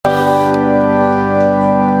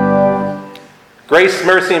Grace,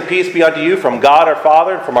 mercy, and peace be unto you from God our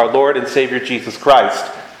Father and from our Lord and Savior Jesus Christ.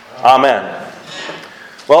 Amen.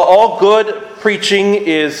 Well, all good preaching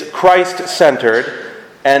is Christ-centered,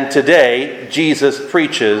 and today Jesus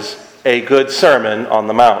preaches a good Sermon on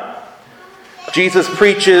the Mount. Jesus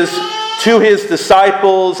preaches to his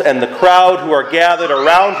disciples and the crowd who are gathered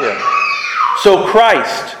around him. So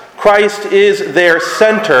Christ is their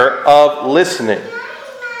center of listening.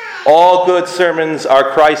 All good sermons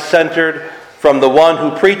are Christ-centered from the one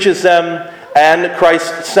who preaches them, and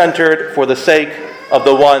Christ-centered for the sake of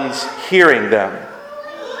the ones hearing them.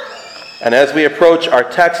 And as we approach our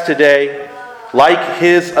text today, like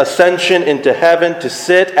his ascension into heaven to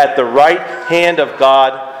sit at the right hand of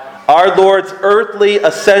God, our Lord's earthly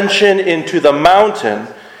ascension into the mountain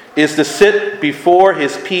is to sit before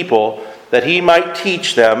his people that he might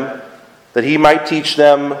teach them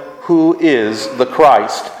who is the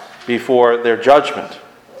Christ before their judgment,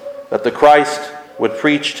 that the Christ would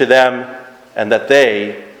preach to them and that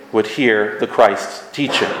they would hear the Christ's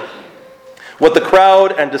teaching. What the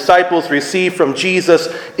crowd and disciples receive from Jesus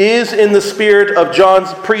is in the spirit of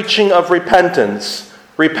John's preaching of repentance.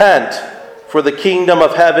 Repent, for the kingdom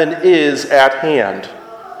of heaven is at hand.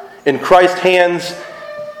 In Christ's hands,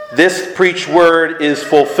 this preached word is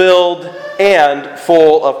fulfilled and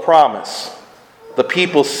full of promise. The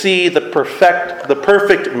people see the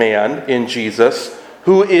perfect man in Jesus,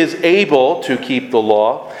 who is able to keep the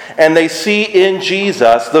law, and they see in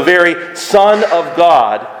Jesus the very Son of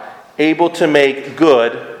God, able to make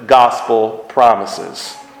good gospel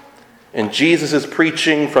promises. In Jesus'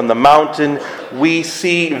 preaching from the mountain, we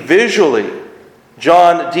see visually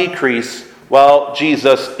John decrease while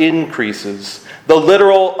Jesus increases. The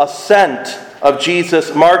literal ascent of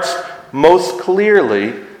Jesus marks most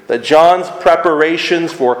clearly that John's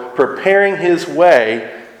preparations for preparing his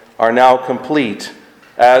way are now complete,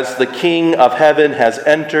 as the King of heaven has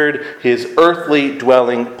entered his earthly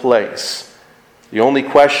dwelling place. The only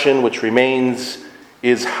question which remains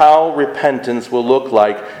is how repentance will look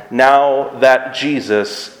like now that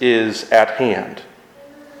Jesus is at hand.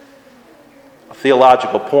 A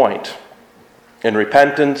theological point. In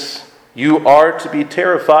repentance, you are to be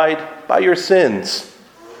terrified by your sins.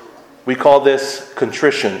 We call this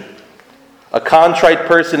contrition. A contrite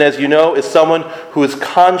person, as you know, is someone whose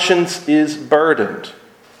conscience is burdened.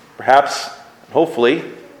 Perhaps, hopefully,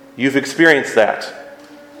 you've experienced that.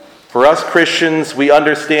 For us Christians, we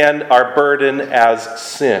understand our burden as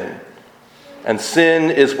sin. And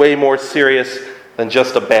sin is way more serious than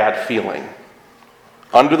just a bad feeling.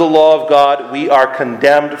 Under the law of God, we are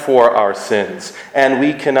condemned for our sins, and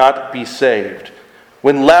we cannot be saved.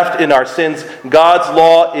 When left in our sins, God's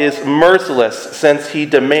law is merciless, since he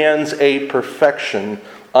demands a perfection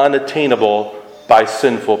unattainable by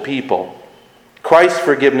sinful people. Christ's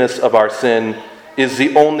forgiveness of our sin is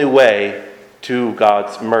the only way to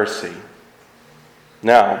God's mercy.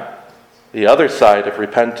 Now, the other side of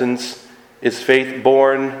repentance is faith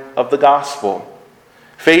born of the gospel.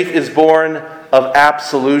 Faith is born of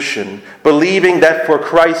absolution, believing that for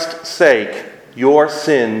Christ's sake, your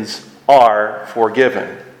sins are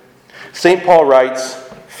forgiven. St. Paul writes,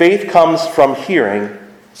 faith comes from hearing,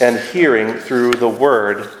 and hearing through the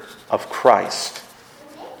word of Christ.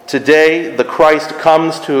 Today, the Christ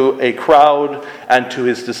comes to a crowd and to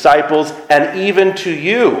his disciples, and even to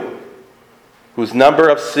you, whose number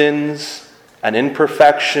of sins and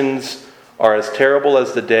imperfections are as terrible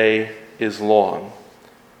as the day is long.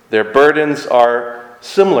 Their burdens are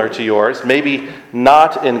similar to yours, maybe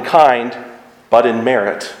not in kind, but in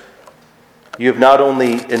merit. You have not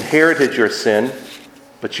only inherited your sin,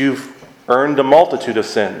 but you've earned a multitude of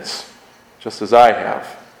sins, just as I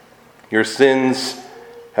have. Your sins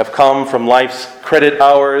have come from life's credit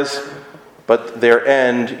hours, but their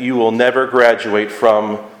end you will never graduate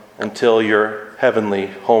from until your heavenly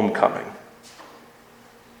homecoming.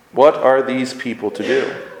 What are these people to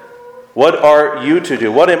do? What are you to do?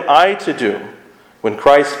 What am I to do when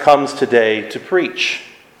Christ comes today to preach?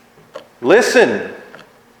 Listen.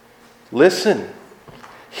 Listen.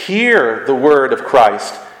 Hear the word of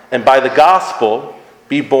Christ, and by the gospel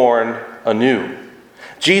be born anew.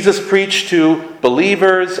 Jesus preached to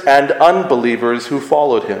believers and unbelievers who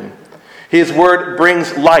followed him. His word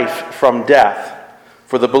brings life from death.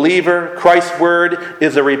 For the believer, Christ's word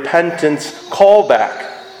is a repentance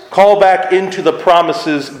callback into the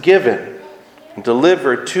promises given and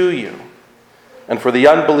delivered to you. And for the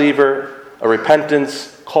unbeliever, a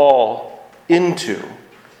repentance call into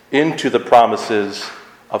the promises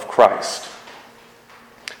of Christ.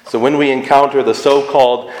 So when we encounter the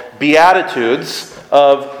so-called Beatitudes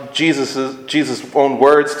of Jesus' own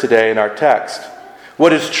words today in our text,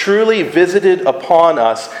 What is truly visited upon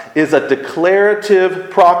us is a declarative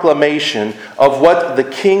proclamation of what the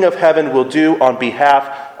King of Heaven will do on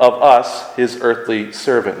behalf of us, his earthly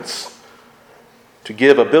servants. To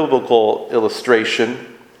give a biblical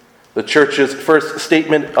illustration, the church's first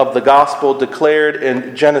statement of the gospel declared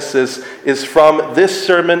in Genesis is from this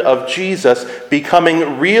sermon of Jesus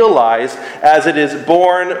becoming realized as it is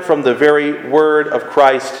born from the very word of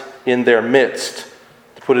Christ in their midst.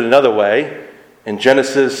 To put it another way, in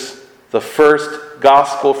Genesis, the first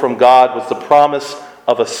gospel from God was the promise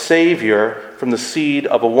of a Savior from the seed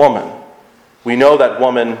of a woman. We know that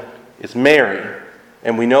woman is Mary,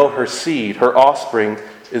 and we know her seed, her offspring,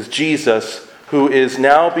 is Jesus, who is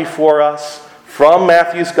now before us from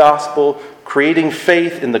Matthew's gospel, creating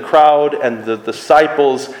faith in the crowd and the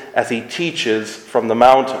disciples as he teaches from the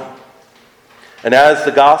mountain. And as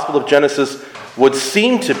the gospel of Genesis would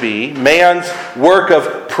seem to be, man's work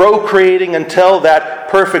of procreating until that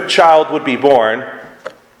perfect child would be born,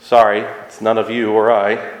 sorry, it's none of you or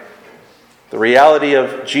I, the reality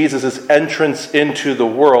of Jesus' entrance into the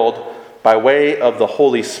world by way of the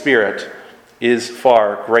Holy Spirit is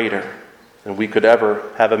far greater than we could ever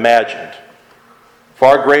have imagined.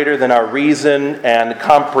 Far greater than our reason and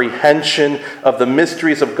comprehension of the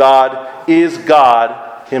mysteries of God is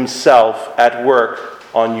God himself at work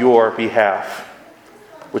on your behalf.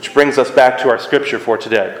 Which brings us back to our scripture for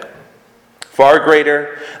today. Far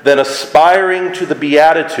greater than aspiring to the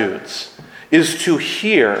Beatitudes is to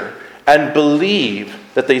hear and believe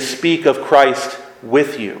that they speak of Christ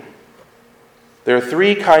with you. There are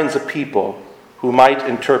three kinds of people who might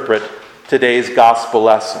interpret today's gospel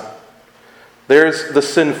lesson. There's the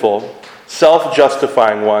sinful,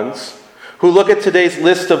 self-justifying ones who look at today's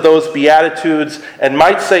list of those Beatitudes and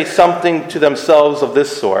might say something to themselves of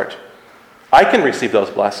this sort. I can receive those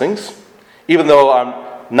blessings, even though I'm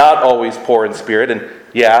not always poor in spirit, and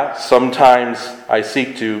yeah, sometimes I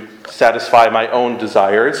seek to satisfy my own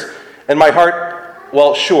desires, and my heart,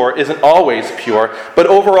 well, sure, isn't always pure, but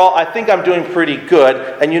overall I think I'm doing pretty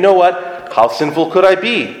good, and you know what? How sinful could I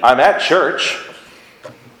be? I'm at church.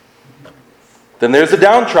 Then there's the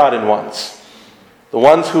downtrodden ones, the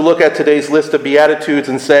ones who look at today's list of Beatitudes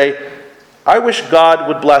and say, I wish God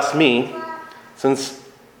would bless me, since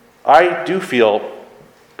I do feel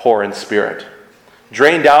poor in spirit,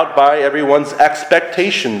 drained out by everyone's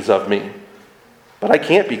expectations of me. But I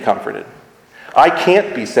can't be comforted. I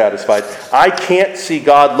can't be satisfied. I can't see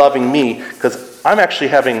God loving me because I'm actually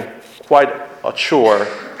having quite a chore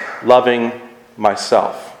loving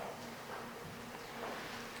myself.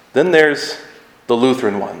 Then there's the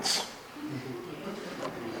Lutheran ones.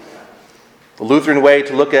 The Lutheran way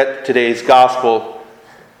to look at today's gospel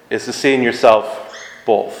is to see in yourself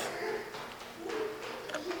both.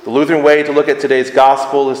 The Lutheran way to look at today's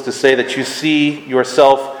gospel is to say that you see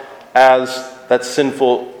yourself as that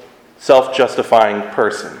sinful, self-justifying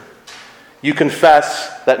person. You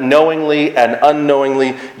confess that knowingly and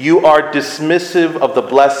unknowingly you are dismissive of the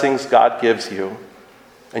blessings God gives you,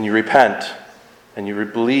 and you repent, and you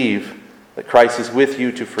believe that Christ is with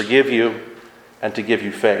you to forgive you and to give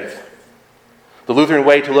you faith. The Lutheran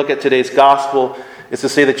way to look at today's gospel is to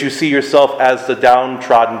say that you see yourself as the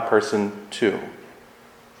downtrodden person too.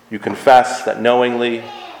 You confess that knowingly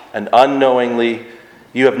and unknowingly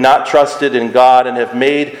you have not trusted in God and have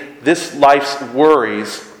made this life's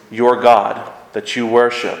worries your God that you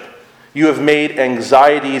worship. You have made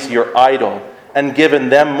anxieties your idol and given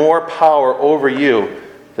them more power over you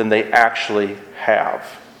than they actually have.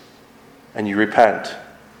 And you repent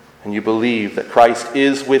and you believe that Christ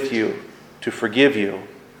is with you to forgive you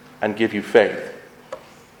and give you faith.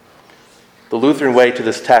 The Lutheran way to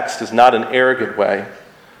this text is not an arrogant way.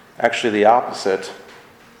 Actually, the opposite.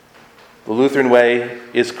 The Lutheran way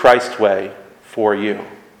is Christ's way for you.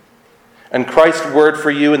 And Christ's word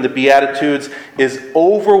for you in the Beatitudes is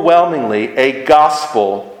overwhelmingly a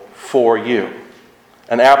gospel for you.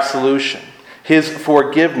 An absolution. His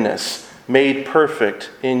forgiveness made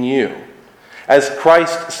perfect in you. As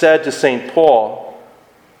Christ said to St. Paul,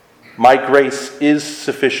 my grace is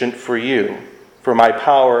sufficient for you, for my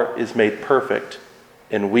power is made perfect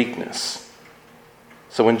in weakness.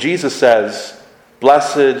 So when Jesus says,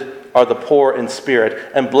 blessed are the poor in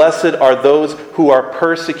spirit, and blessed are those who are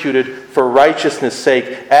persecuted for righteousness' sake,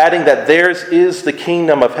 adding that theirs is the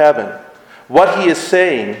kingdom of heaven, what he is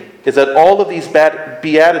saying is that all of these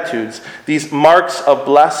beatitudes, these marks of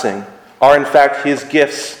blessing, are in fact his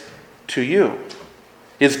gifts to you.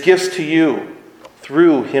 His gifts to you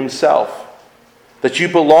through himself. That you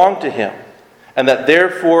belong to him, and that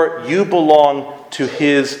therefore you belong to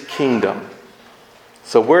his kingdom.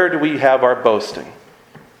 So where do we have our boasting?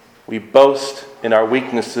 we boast in our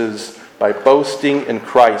weaknesses by boasting in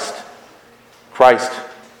Christ, Christ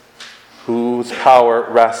whose power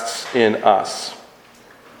rests in us.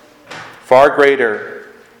 Far greater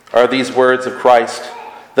are these words of Christ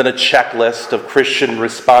than a checklist of Christian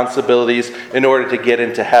responsibilities in order to get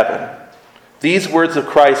into heaven. These words of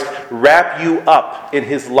Christ wrap you up in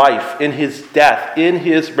his life, in his death, in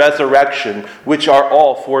his resurrection, which are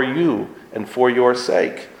all for you and for your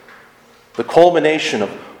sake. The culmination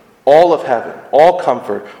of all of heaven, all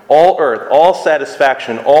comfort, all earth, all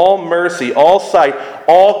satisfaction, all mercy, all sight,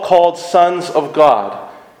 all called sons of God,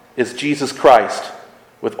 is Jesus Christ,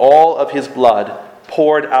 with all of his blood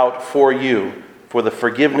poured out for you for the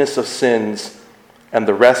forgiveness of sins and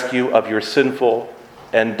the rescue of your sinful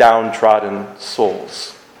and downtrodden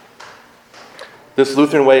souls. This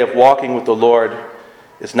Lutheran way of walking with the Lord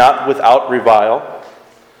is not without revile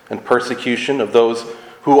and persecution of those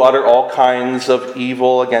who utter all kinds of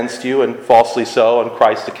evil against you, and falsely so, on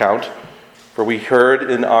Christ's account. For we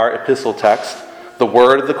heard in our epistle text, the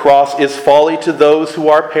word of the cross is folly to those who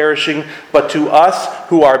are perishing, but to us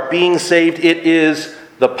who are being saved, it is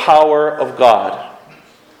the power of God.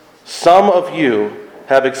 Some of you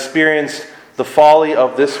have experienced the folly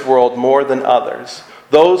of this world more than others.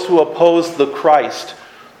 Those who oppose the Christ,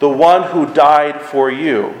 the one who died for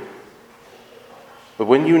you. But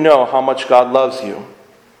when you know how much God loves you,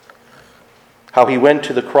 how he went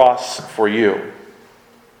to the cross for you,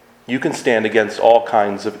 you can stand against all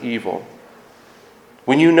kinds of evil.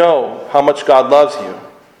 When you know how much God loves you,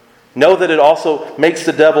 know that it also makes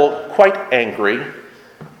the devil quite angry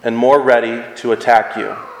and more ready to attack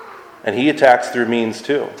you. And he attacks through means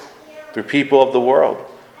too, through people of the world,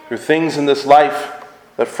 through things in this life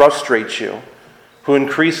that frustrate you, who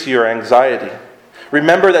increase your anxiety.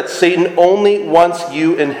 Remember that Satan only wants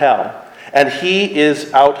you in hell, and he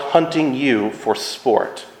is out hunting you for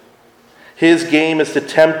sport. His game is to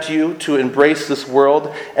tempt you to embrace this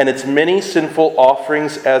world and its many sinful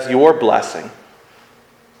offerings as your blessing.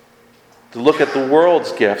 To look at the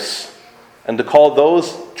world's gifts and to call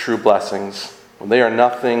those true blessings when they are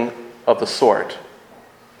nothing of the sort.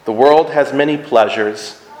 The world has many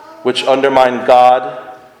pleasures which undermine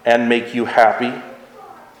God and make you happy,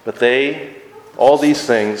 but all these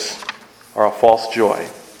things, are a false joy.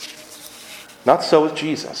 Not so with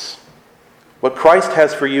Jesus. What Christ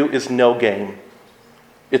has for you is no gain.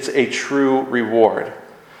 It's a true reward.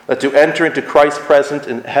 That to enter into Christ's presence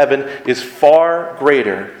in heaven is far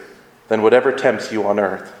greater than whatever tempts you on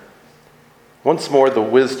earth. Once more, the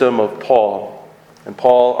wisdom of Paul, and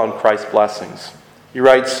Paul on Christ's blessings. He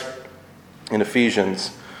writes in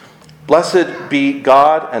Ephesians, Blessed be the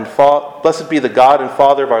God and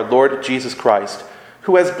Father of our Lord Jesus Christ,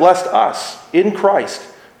 who has blessed us in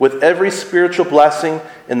Christ with every spiritual blessing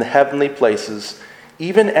in the heavenly places,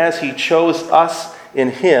 even as he chose us in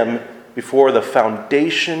him before the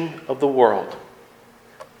foundation of the world.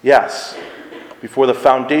 Yes, before the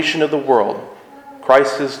foundation of the world,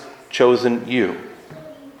 Christ has chosen you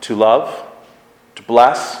to love, to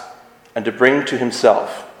bless, and to bring to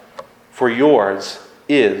himself. For yours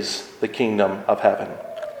is the kingdom of heaven.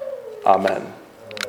 Amen.